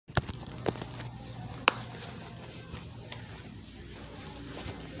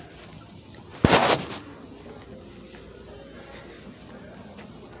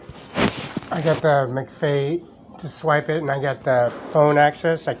I got the McFay to swipe it, and I got the phone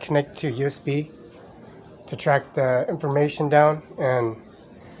access. I connect to USB to track the information down, and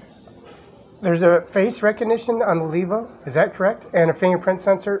there's a face recognition on the Levo. Is that correct? And a fingerprint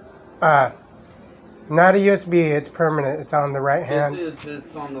sensor. Not a USB. It's permanent. It's on the right hand.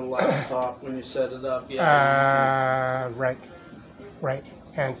 It's on the laptop when you set it up. Yeah. Right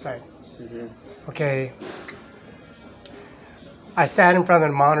hand side. Mm-hmm. Okay. I sat in front of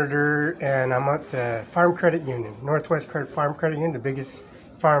the monitor, and I'm at the Farm Credit Union, Northwest Farm Credit Union, the biggest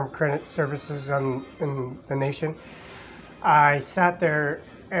farm credit services in the nation. I sat there,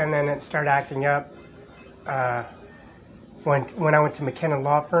 and then it started acting up when I went to McKenna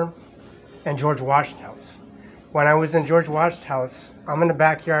Law Firm and George Washington House. When I was in George Washington House, I'm in the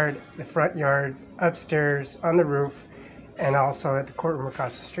backyard, the front yard, upstairs, on the roof, and also at the courtroom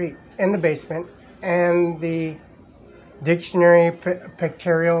across the street, in the basement, and the dictionary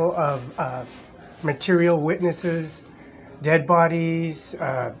pictorial of material witnesses, dead bodies,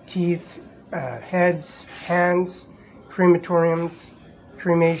 teeth, heads, hands, crematoriums,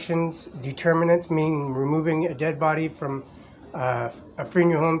 cremations, determinants, meaning removing a dead body from a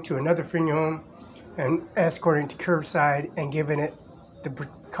funeral home to another funeral home and escorting to curbside and giving it the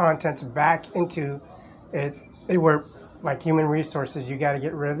contents back into it. Where, like human resources, you got to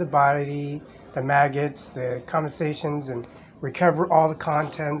get rid of the body, the maggots, the conversations, and recover all the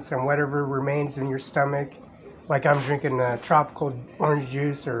contents and whatever remains in your stomach. Like I'm drinking tropical orange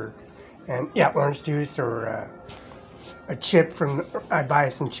juice or a chip from, I buy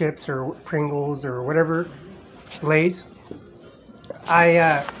some chips or Pringles or whatever, Lay's.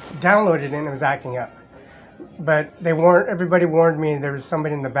 I downloaded it and it was acting up. But everybody warned me there was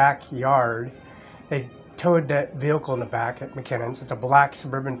somebody in the backyard. They towed that vehicle in the back at McKinnon's. It's a black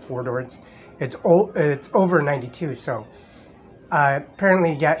Suburban 4-door. It's over 92, so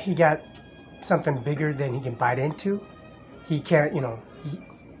apparently he got something bigger than he can bite into. He can't,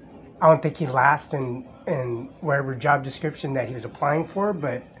 I don't think he'd last in whatever job description that he was applying for,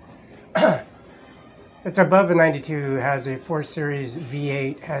 but it's above a 92, has a 4 Series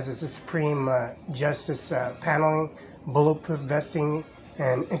V8, has a Supreme Justice paneling, bulletproof vesting,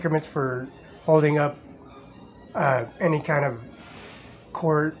 and increments for holding up any kind of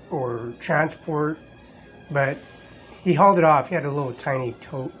court or transport. But he hauled it off. He had a little tiny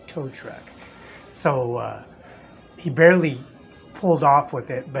tow truck, so he barely pulled off with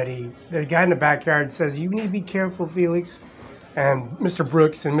it. But the guy in the backyard says, "You need to be careful, Felix." And Mr.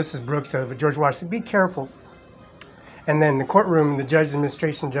 Brooks and Mrs. Brooks of George Washington, "Be careful." And then the courtroom, the judges,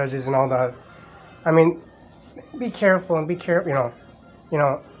 administration judges, and all that. I mean, be careful and be careful.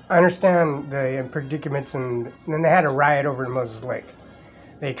 I understand the predicaments, and then they had a riot over in Moses Lake.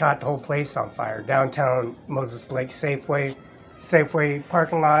 They caught the whole place on fire. Downtown Moses Lake Safeway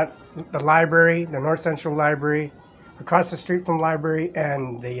parking lot, the library, the North Central Library, across the street from the library,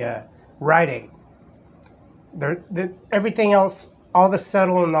 and the Rite Aid. Everything else, all the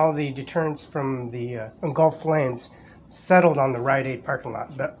settle and all the deterrents from the engulfed flames settled on the Rite Aid parking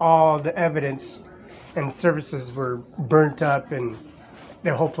lot. But all the evidence and services were burnt up, and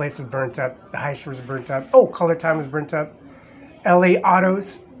the whole place was burnt up. The high shore was burnt up. Oh, Color Time was burnt up. LA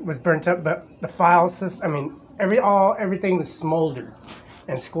Autos was burnt up, but the file system, I mean, everything was smoldered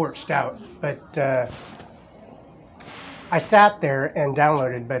and scorched out. But I sat there and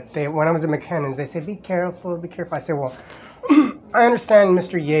downloaded, but when I was at McKennon's, they said, be careful, be careful. I said, well, I understand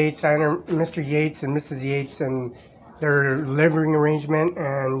Mr. Yates, Mr. Yates and Mrs. Yates and their living arrangement,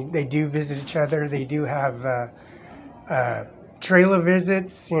 and they do visit each other. They do have trailer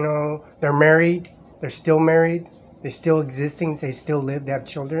visits, they're married, they're still married, they're still existing, they still live, they have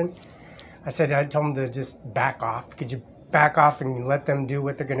children. I told them to just back off. Could you back off and let them do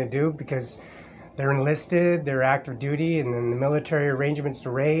what they're going to do? Because they're enlisted, they're active duty, and then the military arrangements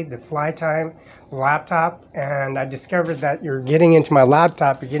to raid, the fly time, the laptop, and I discovered that you're getting into my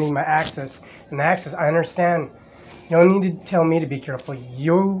laptop, you're getting my access, and the access, I understand. You don't need to tell me to be careful,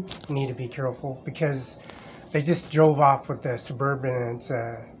 you need to be careful, because they just drove off with the Suburban, and it's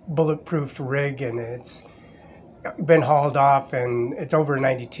a bulletproof rig, and it's been hauled off, and it's over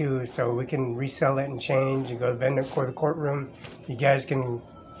 92, so we can resell it and change and go to the courtroom. You guys can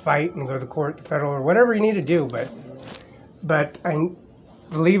fight and go to court, the federal, or whatever you need to do, but the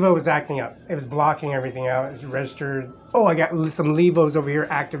Levo was acting up. It was blocking everything out. It was registered. Oh, I got some Levos over here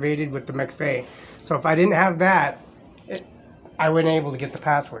activated with the McFay. So if I didn't have that, I wasn't able to get the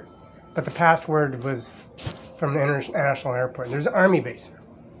password. But the password was from the international airport. There's an Army base there.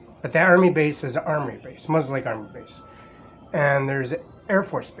 But that Army base is an Army base, Moses Lake Army base. And there's Air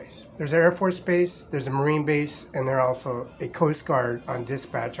Force Base. There's an Air Force Base, there's a Marine Base, and there's also a Coast Guard on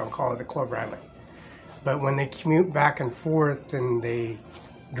dispatch on call at Clover Island. But when they commute back and forth and they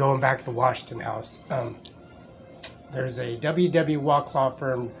go back to the Washington House, there's a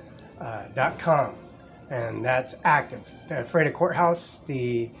www.walklawfirm.com, and that's active. The EPHRATA Courthouse,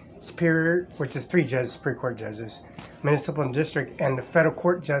 the Superior, which is 3 judges, Superior Court judges, Municipal and District, and the Federal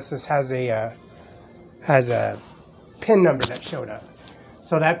Court Justice has a PIN number that showed up.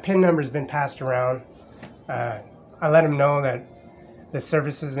 So that PIN number has been passed around. I let them know that the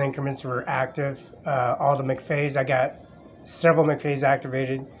services and increments were active. All the McFays, I got several McFays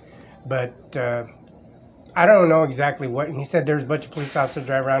activated, but I don't know exactly what. And he said there's a bunch of police officers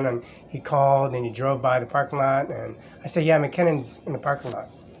driving around, and he called and he drove by the parking lot. And I said, yeah, McKinnon's in the parking lot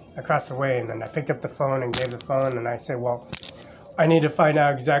across the way. And then I picked up the phone and gave the phone, and I said, well, I need to find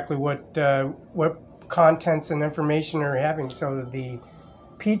out exactly what contents and information are having. So the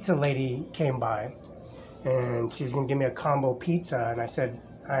pizza lady came by, and she was going to give me a combo pizza. And I said,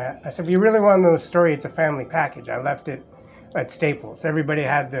 if you really want to know the story, it's a family package. I left it at Staples. Everybody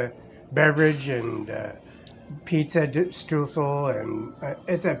had the beverage and pizza, streusel, and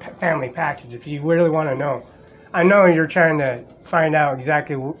it's a family package. If you really want to know, I know you're trying to find out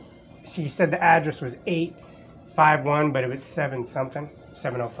exactly. She said the address was 851, but it was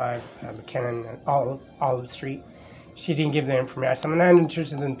 705 McKinnon, Olive Street. She didn't give the information. I'm not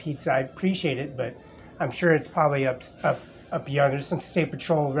interested in pizza. I appreciate it, but I'm sure it's probably up beyond. There's some State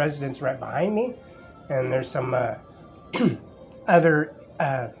Patrol residents right behind me, and there's some other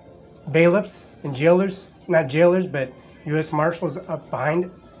bailiffs and jailers, not jailers, but U.S. Marshals up behind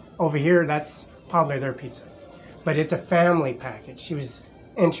it. Over here, that's probably their pizza. But it's a family package.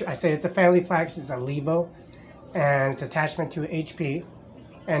 I say it's a family package. It's a Levo, and it's attachment to HP,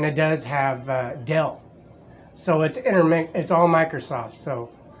 and it does have Dell. So it's it's all Microsoft. So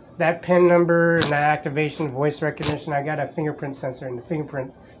that PIN number and that activation, voice recognition, I got a fingerprint sensor, and the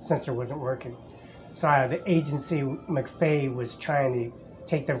fingerprint sensor wasn't working. So the agency, McFay, was trying to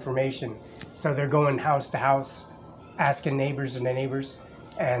take the information. So they're going house to house, asking neighbors and the neighbors,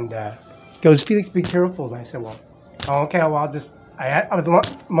 and goes, Felix, be careful. And I said, well, okay, well, I was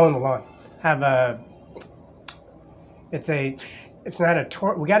mowing the lawn. It's not a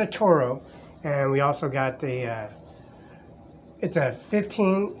Toro. We got a Toro, and we also got it's a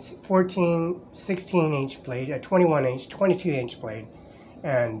 15, 14, 16-inch blade, a 21-inch, 22-inch blade,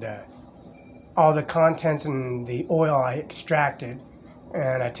 and all the contents and the oil I extracted,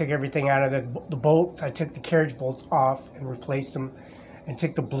 and I took everything out of the bolts. I took the carriage bolts off and replaced them, and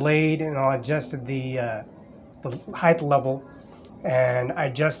took the blade and I adjusted the height level, and I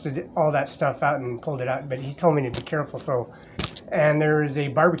adjusted all that stuff out and pulled it out. But he told me to be careful. So, and there was a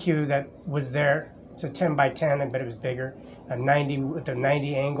barbecue that was there. It's a 10 by 10, but it was bigger, a 90 with a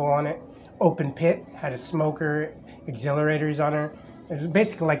 90 angle on it. Open pit, had a smoker, accelerators on her. It was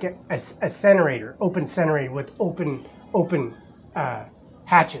basically like a incinerator, open incinerator with open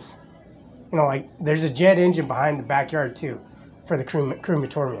hatches. You know, like there's a jet engine behind the backyard too for the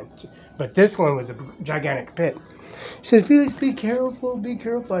crematorium. But this one was a gigantic pit. He says, Felix, be careful, be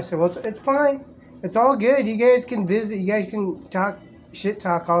careful. I said, well, it's fine. It's all good. You guys can visit. You guys can talk, shit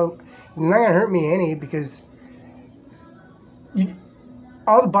talk. It's not going to hurt me any, because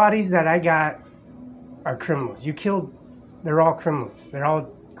all the bodies that I got are criminals. You killed, they're all criminals. They're all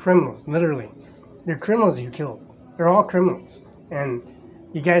criminals, literally. They're criminals you killed. They're all criminals. And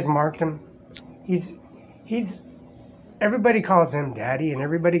you guys marked him. He's everybody calls him daddy, and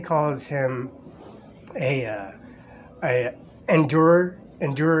everybody calls him a endurer,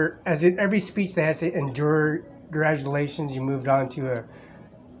 as in every speech they have to say, endure, congratulations, you moved on to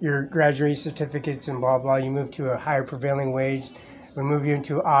your graduate certificates and blah, blah, you moved to a higher prevailing wage, we move you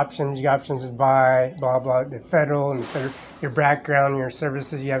into options, your options is buy, blah, blah, the federal, your background, your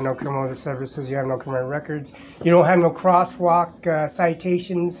services, you have no criminal services, you have no criminal records, you don't have no crosswalk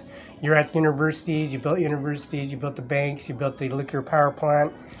citations, you're at universities, you built the banks, you built the nuclear power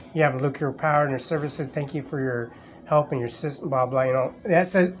plant, you have a nuclear power and your services, thank you for your help and your system, blah, blah, you know. That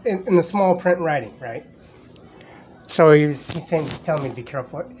says in the small print writing, right? So he's telling me to be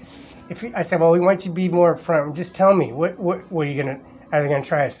careful. I said, well, we want you to be more upfront. Just tell me, what are you gonna? Are they gonna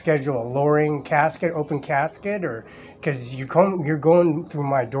try to schedule a lowering casket, open casket, or because you're going through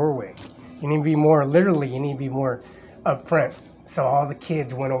my doorway? You need to be more literally. You need to be more upfront. So all the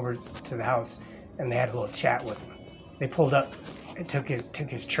kids went over to the house and they had a little chat with him. They pulled up and took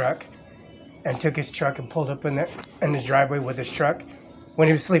his truck and pulled up in the driveway with his truck when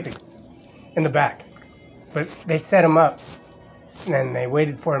he was sleeping in the back. But they set him up, and then they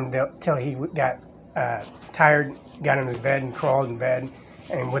waited for him till he got tired, got in his bed and crawled in bed,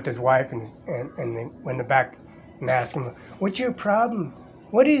 and with his wife, and they went in the back and asked him, "What's your problem?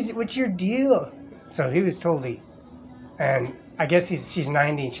 What's your deal?" So he was totally, and I guess she's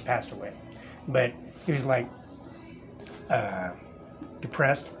 90 and she passed away, but he was like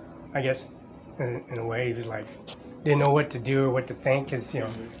depressed, I guess, in a way. He was like, didn't know what to do or what to think, because, you know.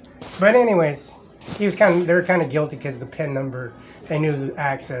 But anyways, they were kind of guilty because the PIN number, they knew the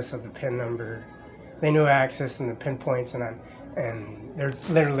access of the PIN number, they knew access and the pinpoints, and they're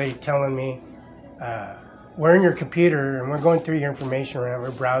literally telling me, we're in your computer and we're going through your information right now,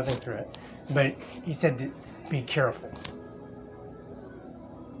 we're browsing through it, but he said to be careful.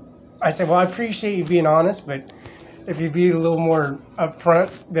 I said, well, I appreciate you being honest, but if you be a little more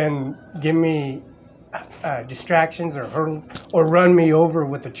upfront, then give me distractions or hurdles, or run me over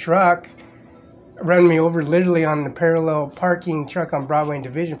with a truck, run me over literally on the parallel parking truck on Broadway and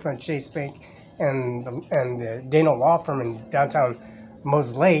Division front Chase Bank and the Dano Law Firm in downtown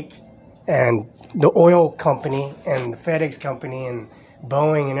Mose Lake, and the oil company and the FedEx company and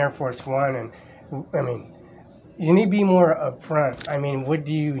Boeing and Air Force One. And I mean, you need to be more upfront. I mean, what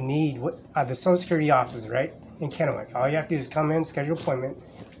do you need? The Social Security office, right? In Kennewick. All you have to do is come in, schedule an appointment,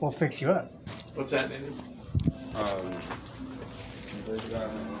 we'll fix you up. What's that name?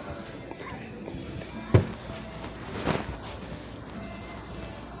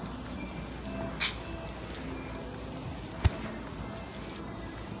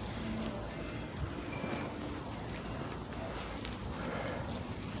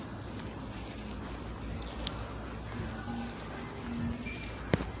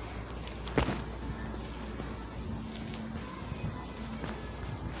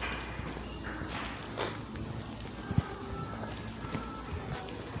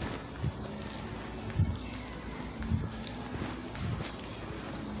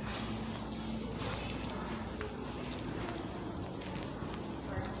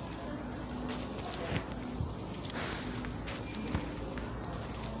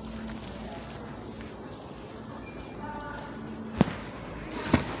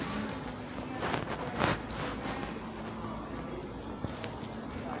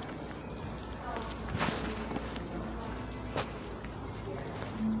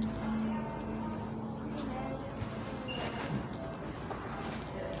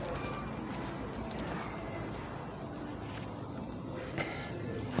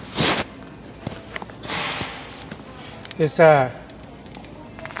 This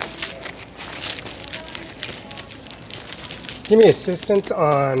give me assistance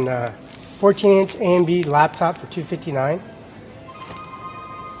on 14-inch AMD laptop for $259.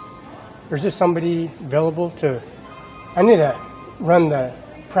 Or is there somebody available to? I need to run the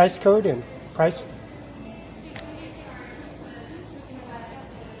price code and price.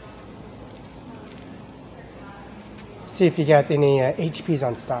 See if you got any HPs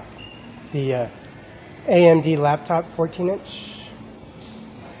on stock. The AMD laptop 14-inch.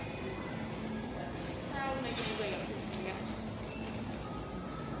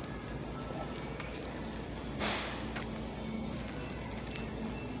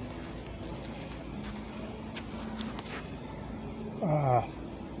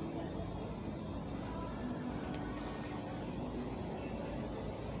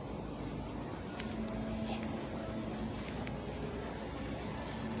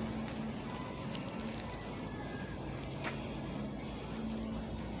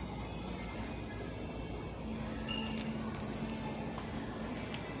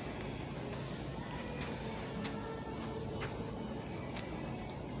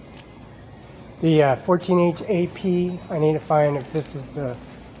 The 14-inch AP, I need to find if this is the,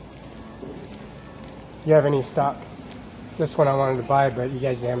 you have any stock. This one I wanted to buy, but you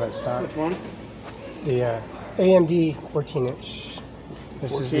guys didn't have it in stock. Which one? The AMD 14-inch.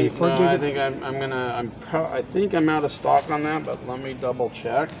 This 14, is the 4 no, gig. I think I think I'm out of stock on that, but let me double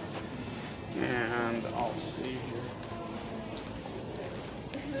check. And I'll see here.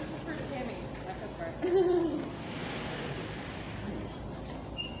 This is for Tammy. That's her.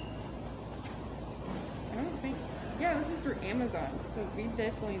 I don't think. Yeah, this is through Amazon, so we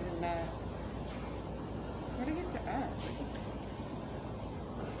definitely did not. How did it get to us?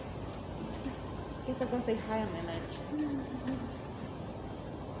 I think they're going to say hi on my lunch.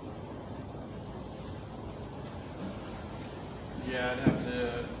 Yeah,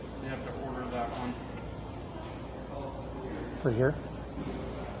 you have to order that one. For here?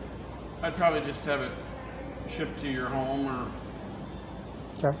 I'd probably just have it shipped to your home, or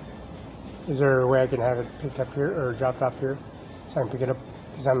Okay. Is there a way I can have it picked up here or dropped off here so I can pick it up?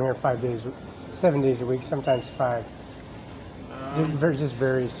 Because I'm here 7 days a week, sometimes 5. It just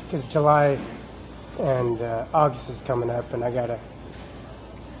varies. Because July, And August is coming up, and I gotta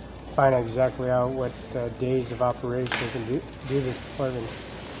find out exactly out what days of operation we can do this before I can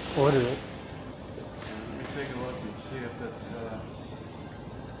order it. Let me take a look and see if it's,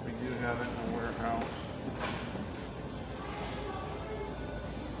 we do have it in the warehouse.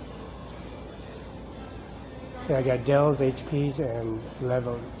 See, I got Dells, HPs, and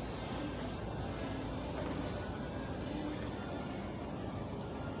Levos.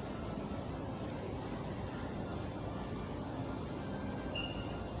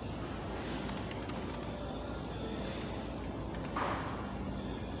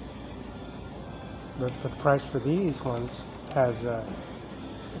 But for the price for these ones has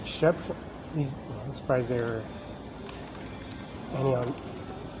exception. These, I'm surprised they were any on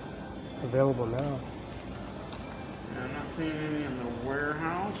available now. Yeah, I'm not seeing any in the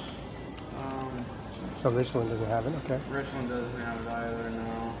warehouse. So Richland doesn't have it. Okay. Richland doesn't have it either,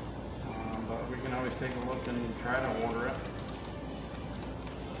 no. But we can always take a look and try to order it.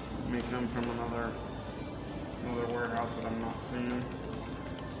 It may come from another warehouse that I'm not seeing.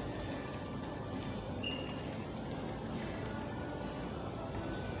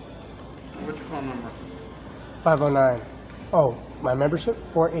 What's your phone number? 509. Oh, my membership?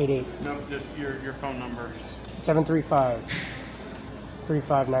 488. No, just your phone number.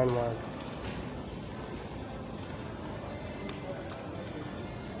 735-3591.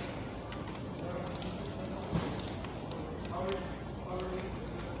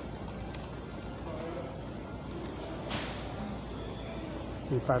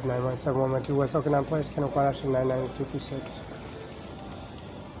 (3591712) West Okanagan Place, Kenneth, Washington 99226.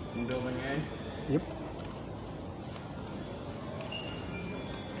 In building A? Yep.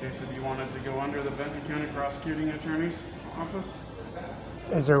 Okay, so do you want it to go under the Benton County Prosecuting Attorney's office?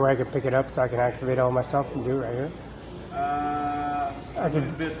 Is there a way I could pick it up so I can activate it all myself and do it right here? I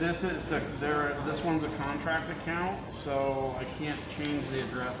could. But this one's a contract account, so I can't change the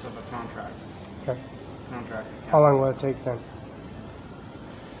address of a contract. Okay. Contract account. How long will it take then?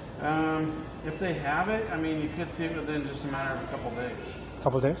 If they have it, I mean, you could see it within just a matter of a couple days. A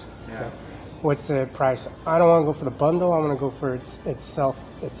couple days? Yeah. Okay. What's the price? I don't want to go for the bundle. I want to go for itself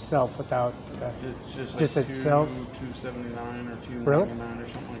without It's just like itself. $279 or $299 Really? or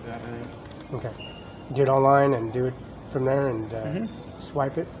something like that. I think. Okay. Do it online and do it from there and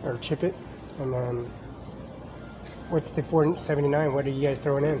swipe it or chip it, and then what's the $479? What are you guys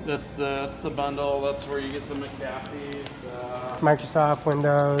throwing in? That's the bundle. That's where you get the McAfee's. Microsoft,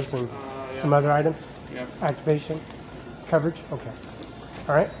 Windows, and some other items. Yep. Activation, coverage. Okay.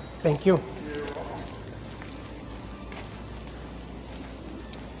 All right. Thank you. You're welcome.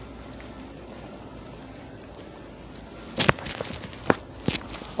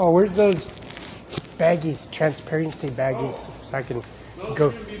 Oh, where's those baggies, transparency baggies, so I can Those go?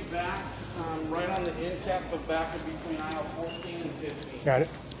 are going to be back right on the end cap, but back between aisle 14 and 15. Got it.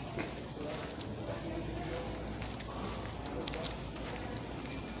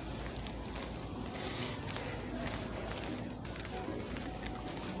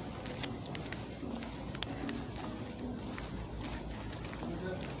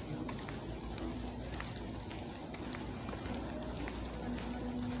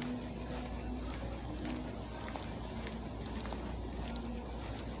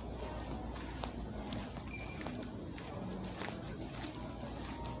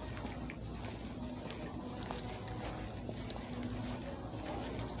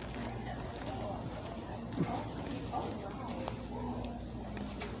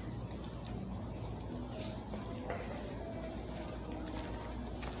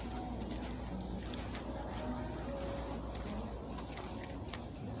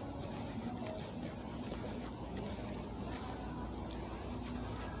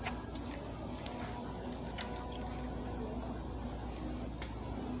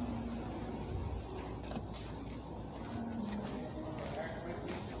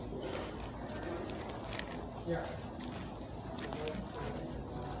 Yeah.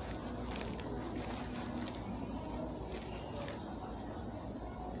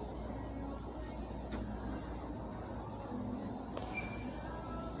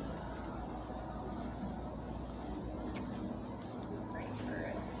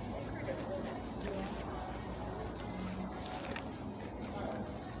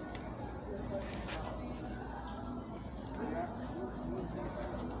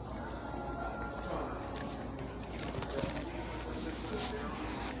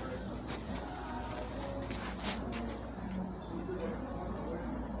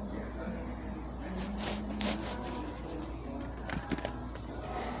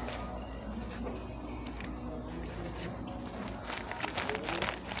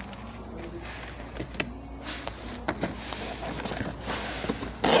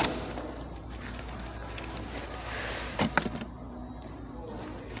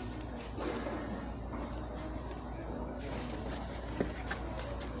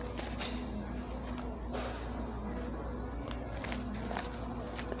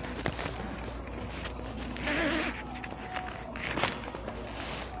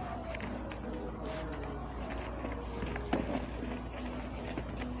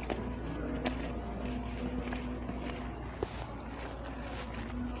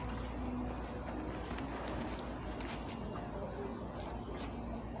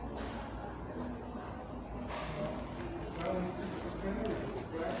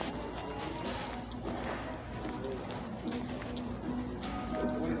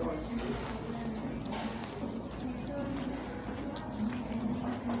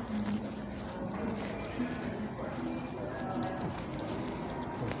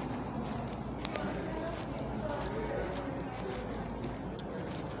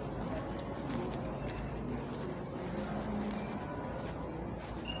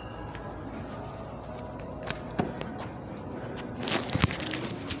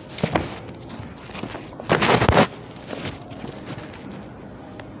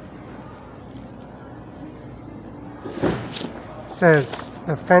 says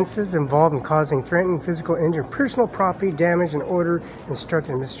offenses involved in causing threatening physical injury, personal property damage, and order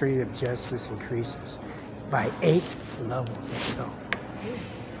instructing administrative justice increases by 8 levels itself.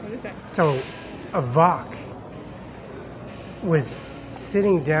 What is that? So a VOC was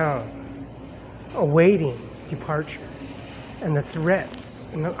sitting down awaiting departure, and the threats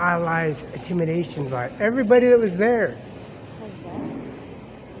and the allies' intimidation by everybody that was there.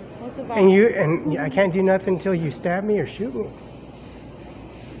 What's about? And I can't do nothing until you stab me or shoot me.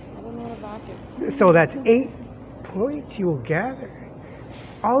 I don't know what about it. So that's 8 points you will gather.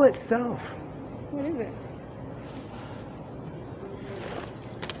 All itself. What is it?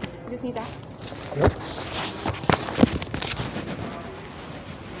 You just need that? Yep.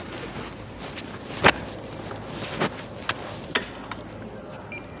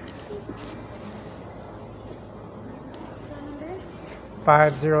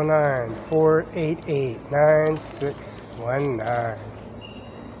 Five 509-488-9619.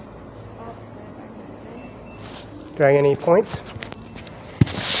 Do I get any points?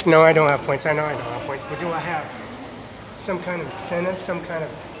 No, I don't have points. I know I don't have points, but do I have some kind of incentive, some kind of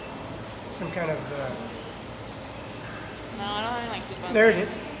No, I don't have like this one. there it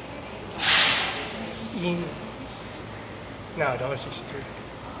is. No, $1.63.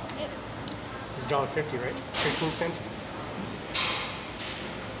 It's $1.50, right? 13 cents.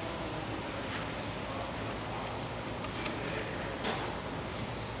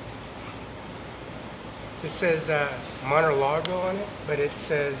 This says Mar-a-Lago on it, but it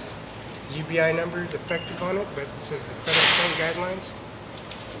says UBI number is effective on it, but it says the federal guidelines.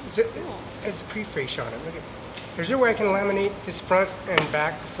 It's a preface on it. Look at. Is there a way I can laminate this front and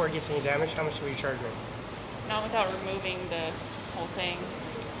back before it gets any damage? How much will you charge me? Not without removing the whole thing.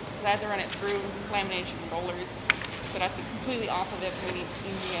 'Cause I have to run it through lamination rollers, but I have to completely off of it. We need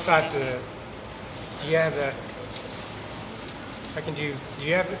easy. So I have to. Do you have the? Do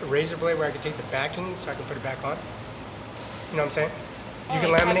you have a razor blade where I can take the backing so I can put it back on? You know what I'm saying? You can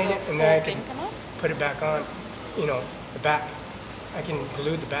laminate it and then I can put it back on. You know, the back. I can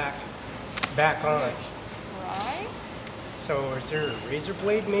glue the back on. Right. So is there a razor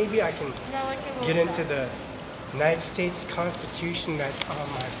blade maybe? I can get into the United States Constitution that's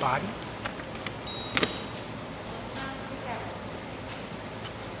on my body.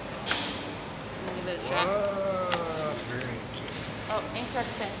 Give it a shot. Very good. Oh, ANCRES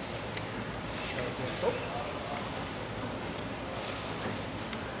 10.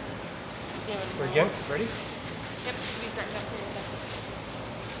 We're again? Ready? Yep, we start up here.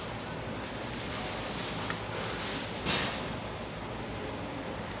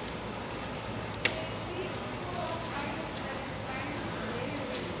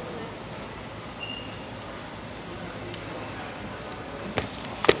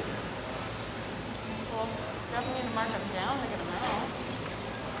 Well, definitely need to mark them down to get them out.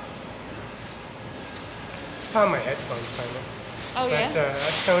 Found my headphones finally. Oh, yeah?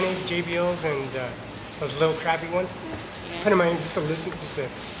 That's Sony's, JBL's, and those little crappy ones. Yeah. Put them in just to listen, just to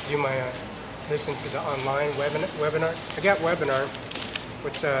do my listen to the online webinar. I got webinar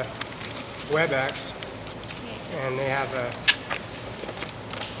with WebEx, and they have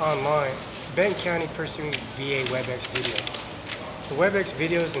online. It's Benton County Pursuing VA WebEx video. The WebEx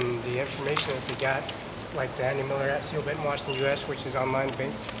videos and the information that they got, like the Andy Miller at Seal Benton, Washington, U.S., which is online,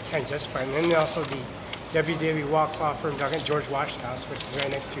 Benton County Justified, and then also the WW Walk Law Firm down at George Washington House, which is right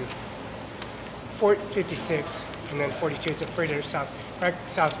next to 456 and then 42. It's at Freda right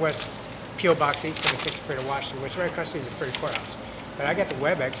southwest P.O. Box 876 at Freda, Washington, which right across the street is the Freda Courthouse. But I got the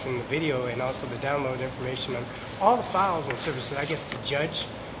WebEx and the video and also the download information on all the files and services. I guess the judge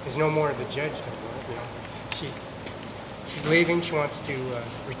is no more the judge anymore. You know, she's leaving. She wants to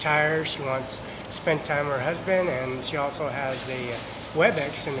retire. She wants to spend time with her husband, and she also has a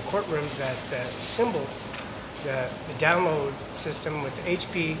WebEx in the courtrooms that assemble the download system with the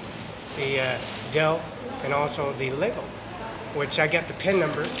HP, the Dell, and also the Lego, which I got the PIN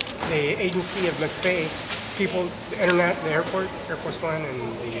number. The agency of McFay, people, the internet, the airport, Air Force One,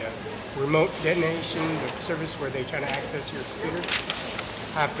 and the remote detonation, the service where they try to access your computer.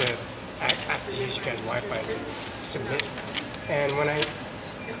 I have to use you guys' Wi-Fi to submit. And when I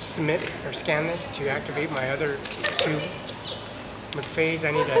submit or scan this to activate my other two McFay's,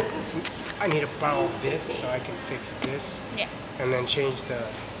 I need to borrow this so I can fix this. Yeah. And then change the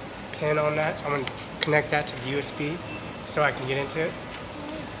pin on that. So I'm going to connect that to the USB so I can get into it.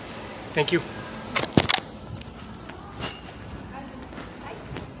 Thank you.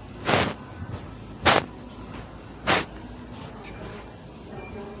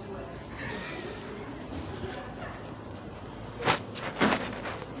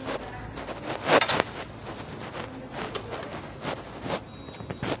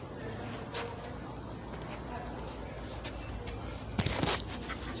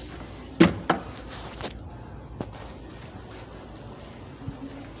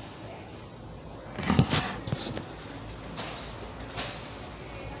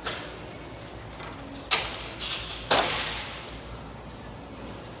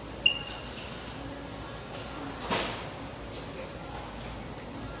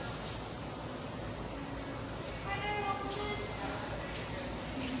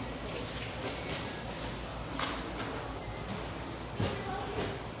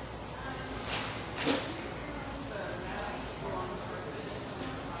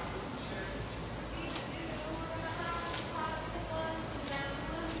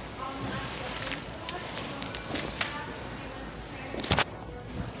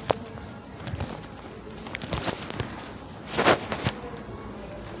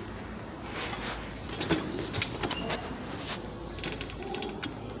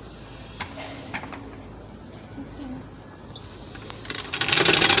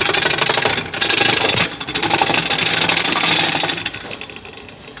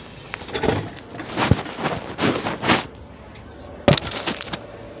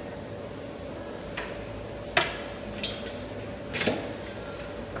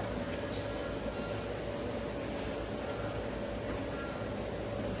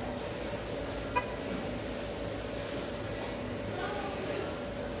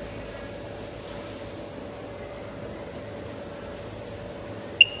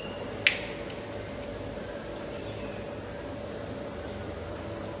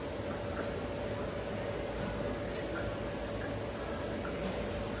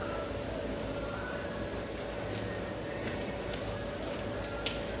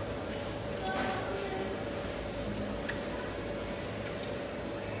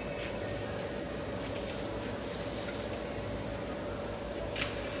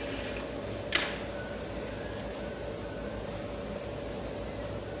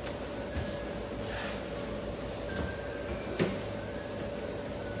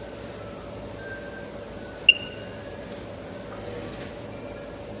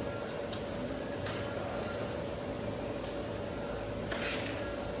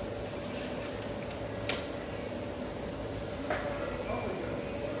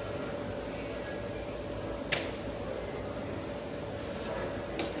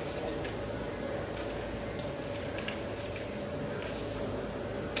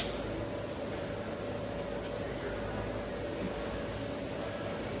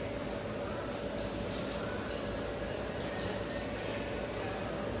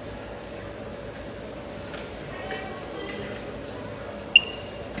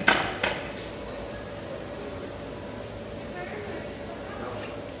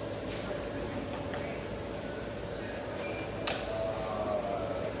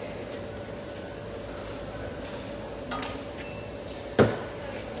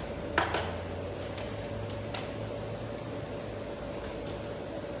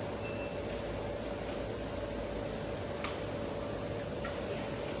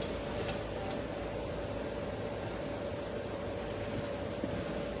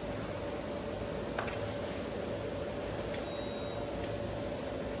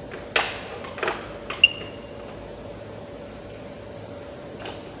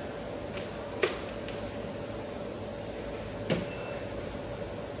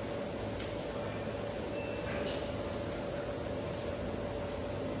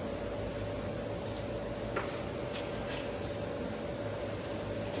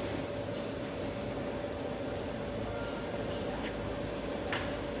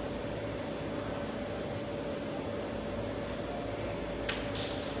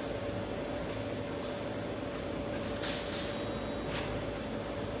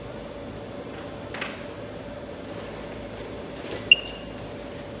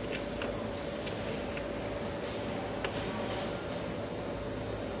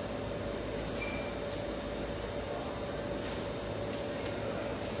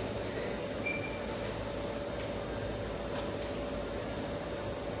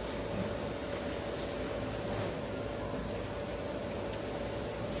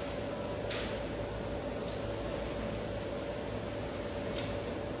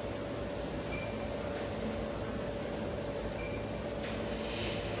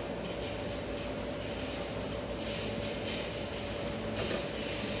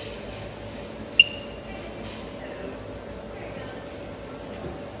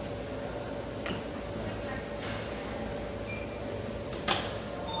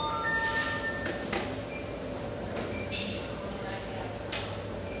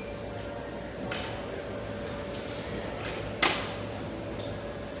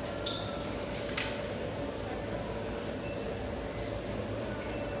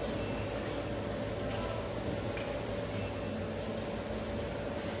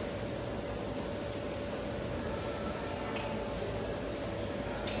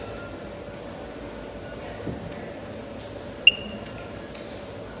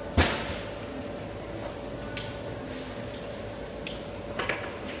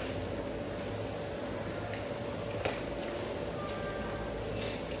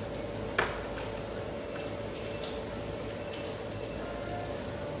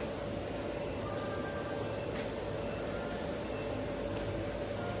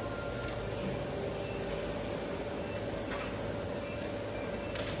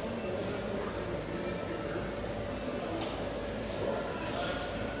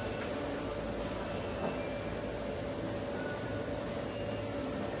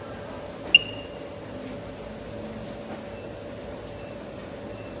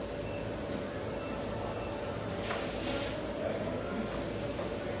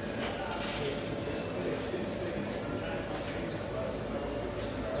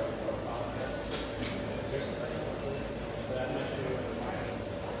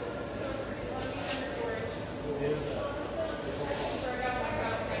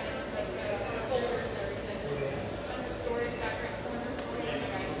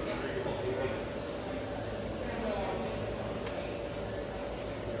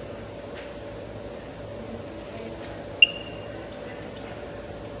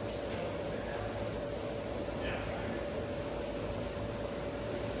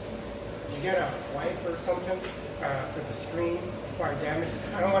 get a wipe or something for the screen before I damage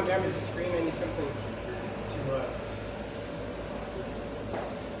this? I don't want to damage the screen. I need something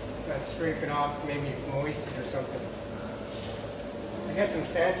to scrape it off, maybe moist it or something. I got some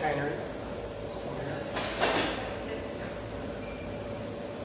sanitizer